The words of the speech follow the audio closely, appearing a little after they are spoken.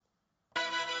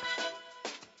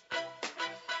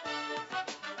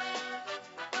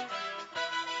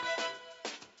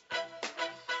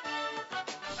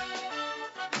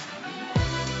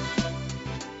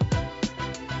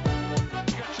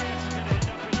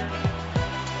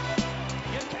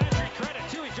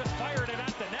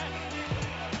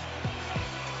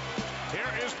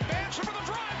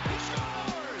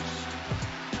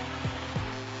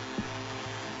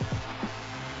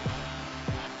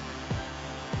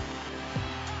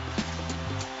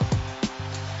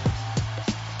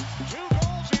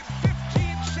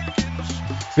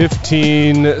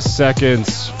15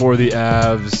 seconds for the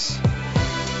Avs.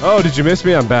 Oh, did you miss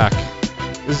me? I'm back.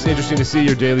 This is interesting to see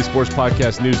your daily sports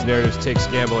podcast, news, narratives, takes,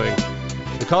 gambling.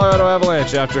 The Colorado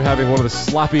Avalanche, after having one of the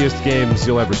sloppiest games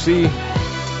you'll ever see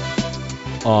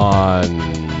on,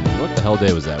 what the hell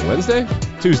day was that, Wednesday?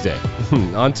 Tuesday.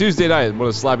 On Tuesday night, one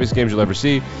of the sloppiest games you'll ever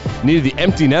see. Needed the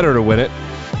empty netter to win it.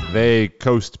 They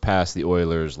coast past the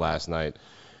Oilers last night.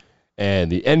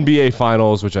 And the NBA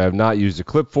Finals, which I have not used a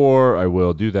clip for, I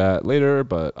will do that later,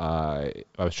 but I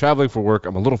was traveling for work.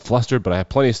 I'm a little flustered, but I have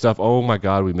plenty of stuff. Oh, my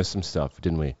God, we missed some stuff,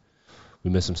 didn't we?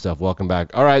 We missed some stuff. Welcome back.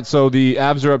 All right, so the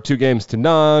Avs are up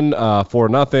 2-0,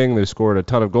 4-0. They scored a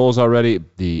ton of goals already.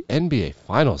 The NBA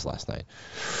Finals last night.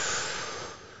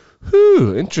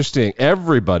 Whew, interesting.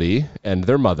 Everybody and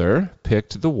their mother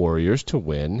picked the Warriors to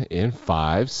win in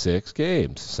 5-6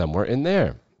 games, somewhere in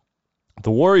there. The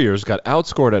Warriors got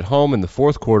outscored at home in the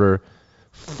fourth quarter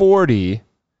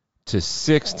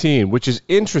 40-16, which is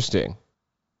interesting.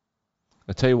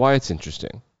 I'll tell you why it's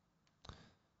interesting.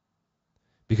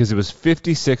 Because it was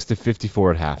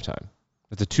 56-54 at halftime.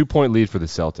 That's a 2-point lead for the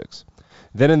Celtics.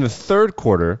 Then in the third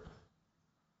quarter,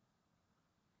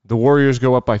 the Warriors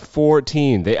go up by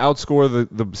 14. They outscore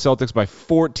the Celtics by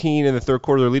 14 in the third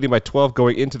quarter. They're leading by 12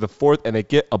 going into the fourth, and they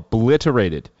get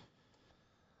obliterated.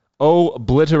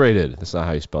 Obliterated. That's not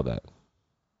how you spell that.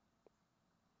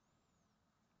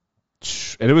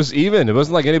 And it was even. It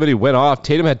wasn't like anybody went off.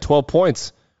 Tatum had 12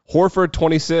 points. Horford,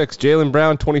 26. Jaylen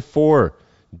Brown, 24.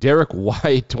 Derek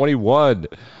White, 21.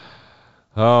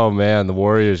 Oh, man. The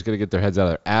Warriors got to get their heads out of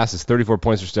their asses. 34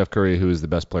 points for Steph Curry, who is the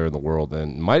best player in the world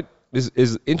and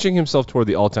is inching himself toward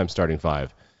the all-time starting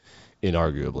five,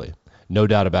 inarguably. No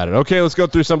doubt about it. Okay, let's go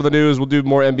through some of the news. We'll do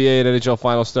more NBA and NHL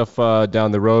final stuff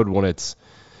down the road when it's,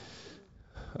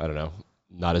 I don't know,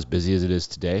 not as busy as it is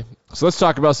today. So let's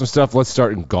talk about some stuff. Let's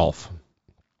start in golf.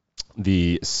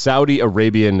 The Saudi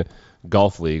Arabian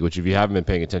Golf League, which if you haven't been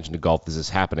paying attention to golf, this is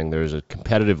happening. There's a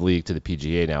competitive league to the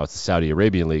PGA now. It's the Saudi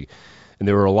Arabian League. And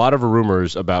there were a lot of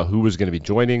rumors about who was going to be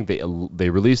joining. They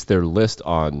released their list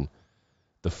on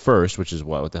the 1st, which is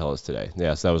what the hell is today?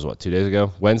 Yeah, so that was 2 days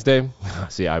ago? Wednesday?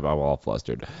 See, I'm all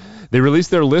flustered. They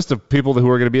released their list of people who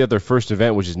are going to be at their first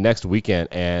event, which is next weekend,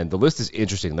 and the list is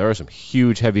interesting. There are some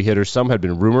huge heavy hitters. Some had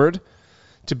been rumored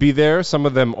to be there. Some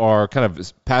of them are kind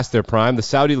of past their prime. The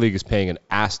Saudi League is paying an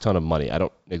ass ton of money. I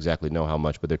don't exactly know how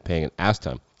much, but they're paying an ass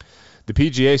ton. The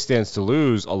PGA stands to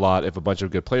lose a lot if a bunch of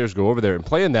good players go over there and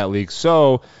play in that league,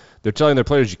 so they're telling their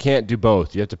players you can't do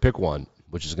both. You have to pick one,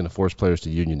 which is going to force players to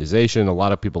unionization. A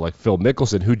lot of people like Phil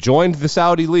Mickelson, who joined the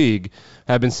Saudi League,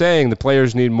 have been saying the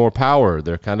players need more power.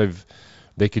 They're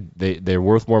they're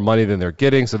worth more money than they're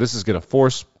getting, so this is going to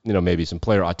force, maybe some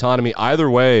player autonomy. Either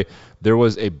way, there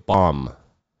was a bomb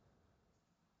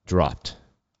dropped.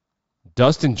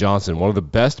 Dustin Johnson, one of the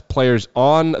best players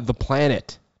on the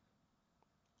planet,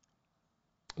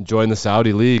 joined the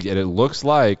Saudi League, and it looks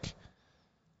like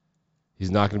he's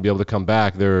not going to be able to come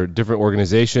back. There are different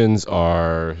organizations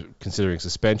are considering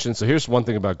suspension. So here's one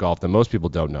thing about golf that most people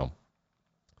don't know.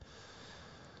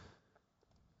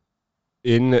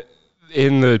 In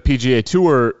the PGA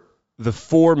Tour, the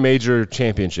 4 major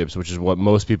championships, which is what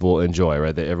most people enjoy,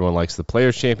 right? Everyone likes the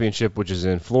Players' Championship, which is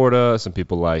in Florida. Some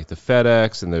people like the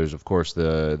FedEx, and there's, of course,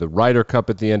 the Ryder Cup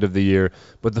at the end of the year.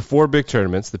 But the 4 big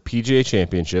tournaments, the PGA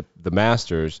Championship, the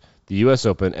Masters, the U.S.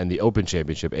 Open, and the Open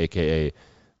Championship, a.k.a.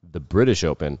 the British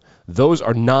Open, those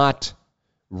are not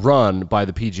run by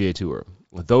the PGA Tour.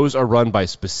 Those are run by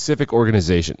specific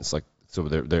organizations. So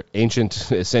they're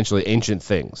ancient, essentially ancient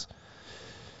things.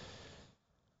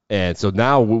 And so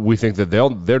now we think that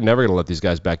they're never going to let these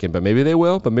guys back in, but maybe they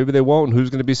will, but maybe they won't, and who's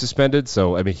going to be suspended?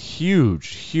 So, I mean,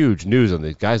 huge news on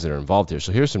the guys that are involved here.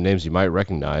 So here's some names you might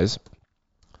recognize.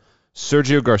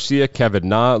 Sergio Garcia, Kevin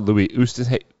Na, Louis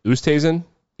Oosthuizen,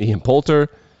 Ian Poulter,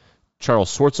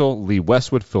 Charles Schwartzel, Lee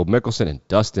Westwood, Phil Mickelson, and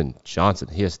Dustin Johnson.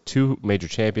 He has 2 major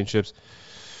championships.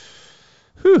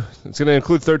 It's going to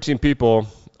include 42 people,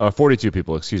 42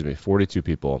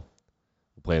 people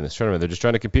playing this tournament. They're just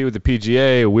trying to compete with the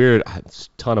PGA. Weird, it's a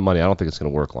ton of money. I don't think it's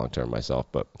going to work long term myself,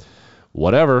 but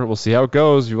whatever. We'll see how it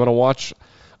goes. If you want to watch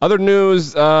other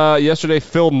news, yesterday,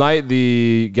 Phil Knight,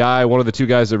 the guy, one of the 2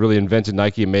 guys that really invented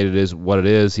Nike and made it is what it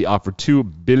is, he offered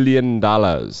 $2 billion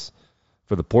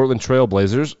for the Portland Trail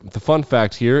Blazers. The fun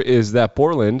fact here is that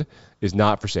Portland is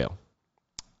not for sale.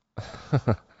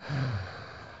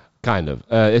 Kind of.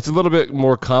 It's a little bit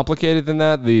more complicated than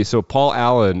that. So Paul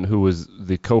Allen, who was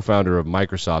the co-founder of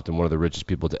Microsoft and one of the richest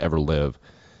people to ever live,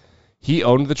 he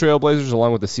owned the Trailblazers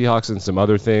along with the Seahawks and some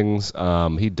other things.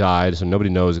 He died, so nobody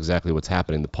knows exactly what's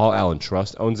happening. The Paul Allen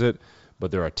Trust owns it,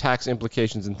 but there are tax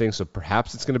implications and things, so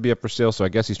perhaps it's going to be up for sale. So I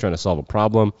guess he's trying to solve a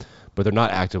problem, but they're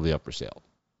not actively up for sale.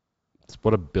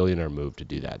 What a billionaire move to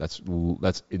do that.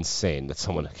 That's insane that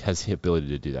someone has the ability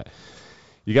to do that.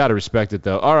 You got to respect it,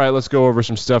 though. All right, let's go over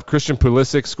some stuff. Christian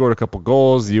Pulisic scored a couple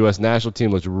goals. The U.S. national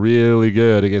team looked really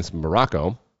good against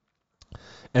Morocco.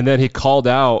 And then he called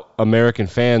out American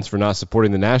fans for not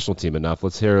supporting the national team enough.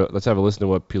 Let's have a listen to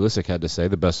what Pulisic had to say,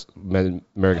 the best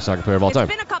American soccer player of all time.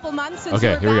 It's been a couple months since you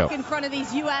were back in front of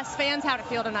these U.S. fans. How'd it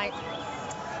feel tonight?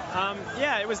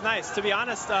 Yeah, it was nice. To be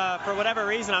honest, for whatever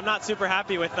reason, I'm not super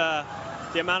happy with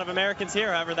the amount of Americans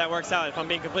here, however that works out, if I'm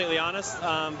being completely honest.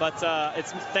 But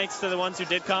it's thanks to the ones who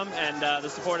did come, and the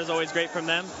support is always great from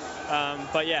them.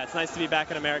 But yeah, it's nice to be back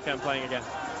in America and playing again.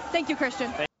 Thank you,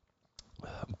 Christian.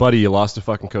 Buddy, you lost to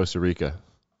fucking Costa Rica.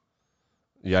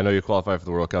 Yeah, I know you qualified for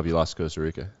the World Cup. You lost to Costa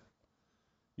Rica.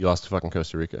 You lost to fucking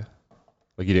Costa Rica.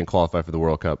 Like you didn't qualify for the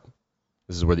World Cup.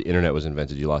 This is where the internet was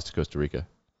invented. You lost to Costa Rica.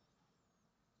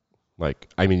 Like,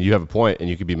 I mean, you have a point, and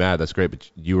you could be mad. That's great, but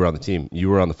you were on the team. You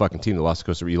were on the fucking team that lost to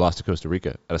Costa Rica. You lost to Costa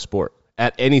Rica at a sport.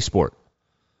 At any sport.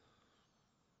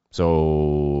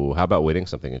 So, how about winning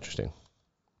something interesting?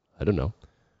 I don't know.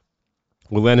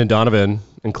 Well, Landon Donovan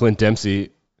and Clint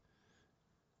Dempsey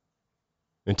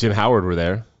and Tim Howard were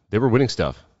there. They were winning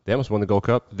stuff. They almost won the Gold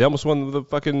Cup. They almost won the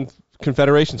fucking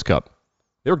Confederations Cup.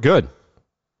 They were good.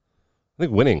 I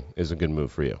think winning is a good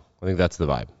move for you. I think that's the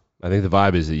vibe. I think the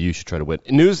vibe is that you should try to win.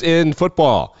 News in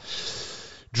football.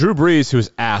 Drew Brees, who was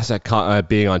ass at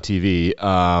being on TV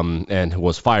and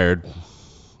was fired,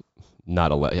 I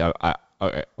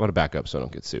want to back up so I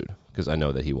don't get sued because I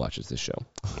know that he watches this show.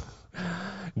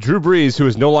 Drew Brees, who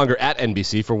is no longer at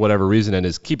NBC for whatever reason and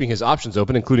is keeping his options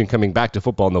open, including coming back to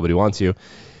football, Nobody Wants You.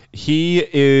 He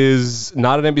is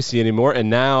not at NBC anymore, and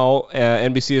now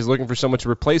NBC is looking for someone to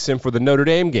replace him for the Notre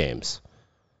Dame games.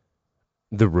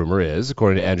 The rumor is,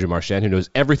 according to Andrew Marchand, who knows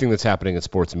everything that's happening in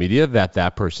sports media,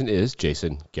 that person is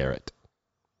Jason Garrett.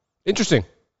 Interesting.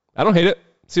 I don't hate it.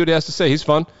 See what he has to say. He's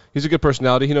fun. He's a good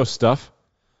personality. He knows stuff.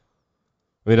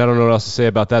 I mean, I don't know what else to say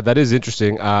about that. That is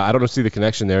interesting. I don't see the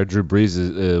connection there. Drew Brees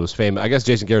was famous. I guess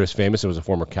Jason Garrett is famous and was a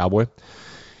former Cowboy.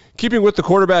 Keeping with the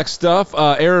quarterback stuff,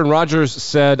 Aaron Rodgers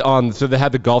said so they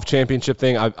had the golf championship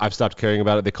thing. I've stopped caring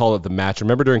about it. They call it the match.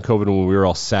 Remember during COVID when we were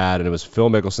all sad and it was Phil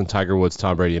Mickelson, Tiger Woods,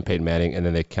 Tom Brady, and Peyton Manning, and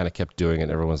then they kind of kept doing it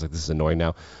and everyone's like, this is annoying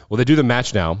now. Well, they do the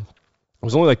match now. It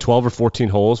was only like 12 or 14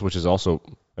 holes, which is also,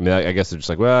 I mean, I guess they're just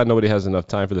like, well, nobody has enough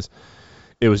time for this.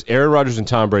 It was Aaron Rodgers and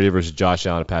Tom Brady versus Josh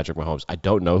Allen and Patrick Mahomes. I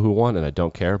don't know who won, and I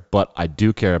don't care, but I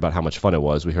do care about how much fun it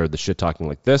was. We heard the shit talking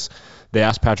like this. They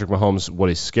asked Patrick Mahomes what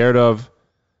he's scared of,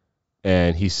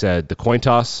 and he said the coin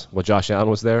toss, while Josh Allen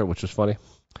was there, which was funny.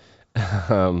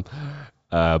 But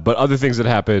other things that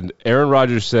happened, Aaron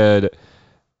Rodgers said,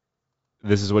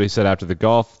 this is what he said after the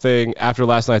golf thing. After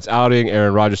last night's outing,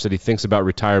 Aaron Rodgers said he thinks about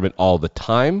retirement all the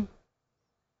time.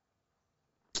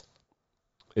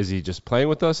 Is he just playing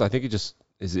with us? I think he just...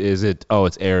 Is it? Oh,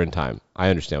 it's Aaron time. I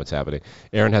understand what's happening.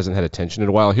 Aaron hasn't had attention in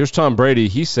a while. Here's Tom Brady.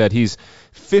 He said he's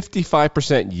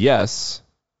 55% yes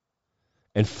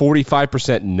and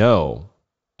 45% no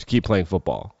to keep playing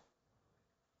football.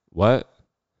 What?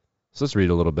 So let's read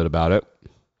a little bit about it.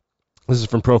 This is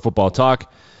from Pro Football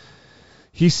Talk.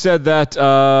 He said that,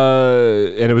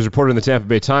 and it was reported in the Tampa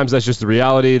Bay Times, that's just the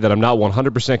reality, that I'm not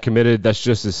 100% committed. That's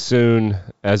just as soon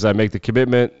as I make the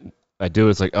commitment, I do.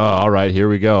 It's like, oh, all right, here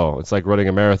we go. It's like running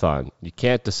a marathon. You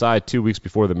can't decide 2 weeks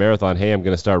before the marathon, hey, I'm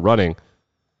going to start running.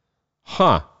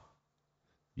 Huh.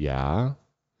 Yeah.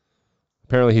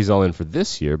 Apparently he's all in for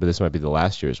this year, but this might be the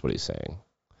last year is what he's saying.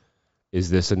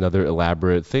 Is this another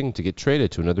elaborate thing to get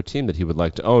traded to another team that he would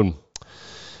like to own?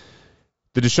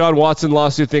 The Deshaun Watson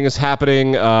lawsuit thing is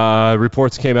happening.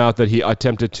 Reports came out that he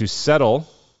attempted to settle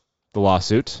the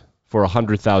lawsuit for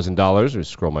 $100,000. Let me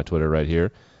scroll my Twitter right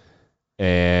here.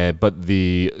 But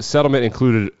the settlement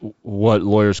included what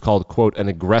lawyers called, quote, an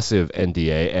aggressive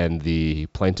NDA, and the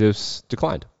plaintiffs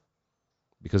declined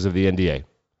because of the NDA,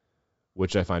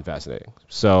 which I find fascinating.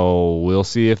 So we'll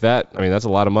see if that's a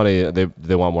lot of money.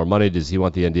 They want more money. Does he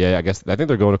want the NDA? I think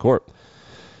they're going to court.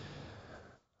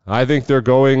 I think they're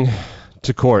going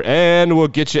to court. And we'll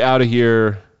get you out of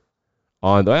here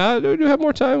on... do we have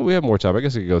more time? We have more time. I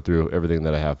guess I could go through everything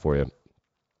that I have for you.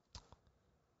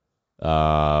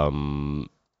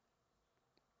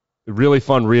 Really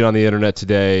fun read on the internet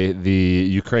today. The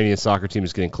Ukrainian soccer team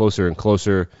is getting closer and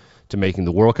closer to making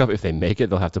the World Cup. If they make it,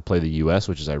 they'll have to play the U.S.,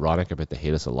 which is ironic. I bet they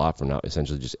hate us a lot for now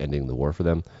essentially just ending the war for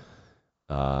them.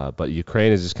 But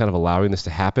Ukraine is just kind of allowing this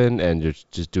to happen, and you're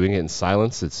just doing it in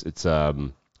silence.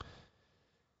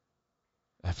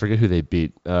 I forget who they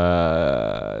beat.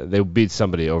 They beat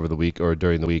somebody over the week or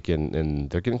during the week, and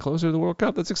they're getting closer to the World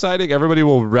Cup. That's exciting. Everybody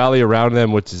will rally around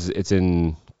them, it's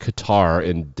in Qatar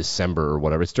in December or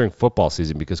whatever. It's during football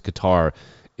season because Qatar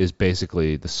is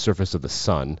basically the surface of the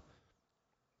sun.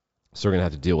 So we're going to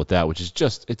have to deal with that, which is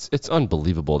just, it's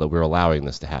unbelievable that we're allowing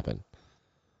this to happen.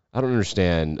 I don't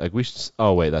understand. Like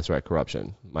oh, wait, that's right,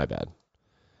 corruption. My bad.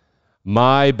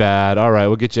 All right,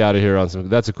 we'll get you out of here on some.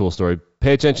 That's a cool story.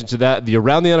 Pay attention to that. The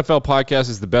Around the NFL podcast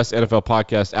is the best NFL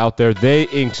podcast out there. They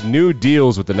inked new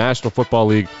deals with the National Football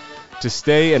League to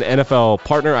stay an NFL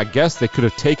partner. I guess they could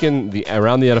have taken the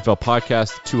Around the NFL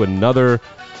podcast to another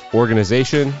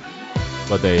organization,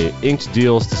 but they inked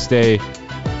deals to stay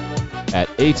at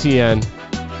ATN,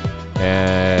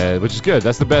 and which is good.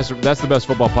 That's the best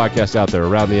football podcast out there,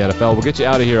 Around the NFL. We'll get you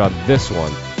out of here on this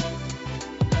one.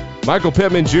 Michael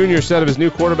Pittman Jr. said of his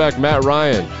new quarterback, Matt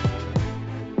Ryan,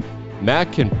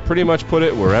 Matt can pretty much put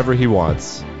it wherever he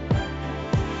wants.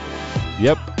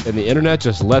 Yep, and the internet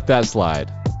just let that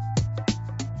slide.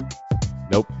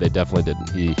 Nope, they definitely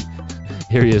didn't.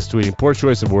 Here he is tweeting, poor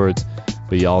choice of words,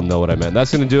 but y'all know what I meant.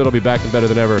 That's going to do it. I'll be back and better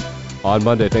than ever on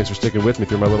Monday. Thanks for sticking with me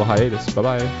through my little hiatus.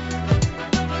 Bye-bye.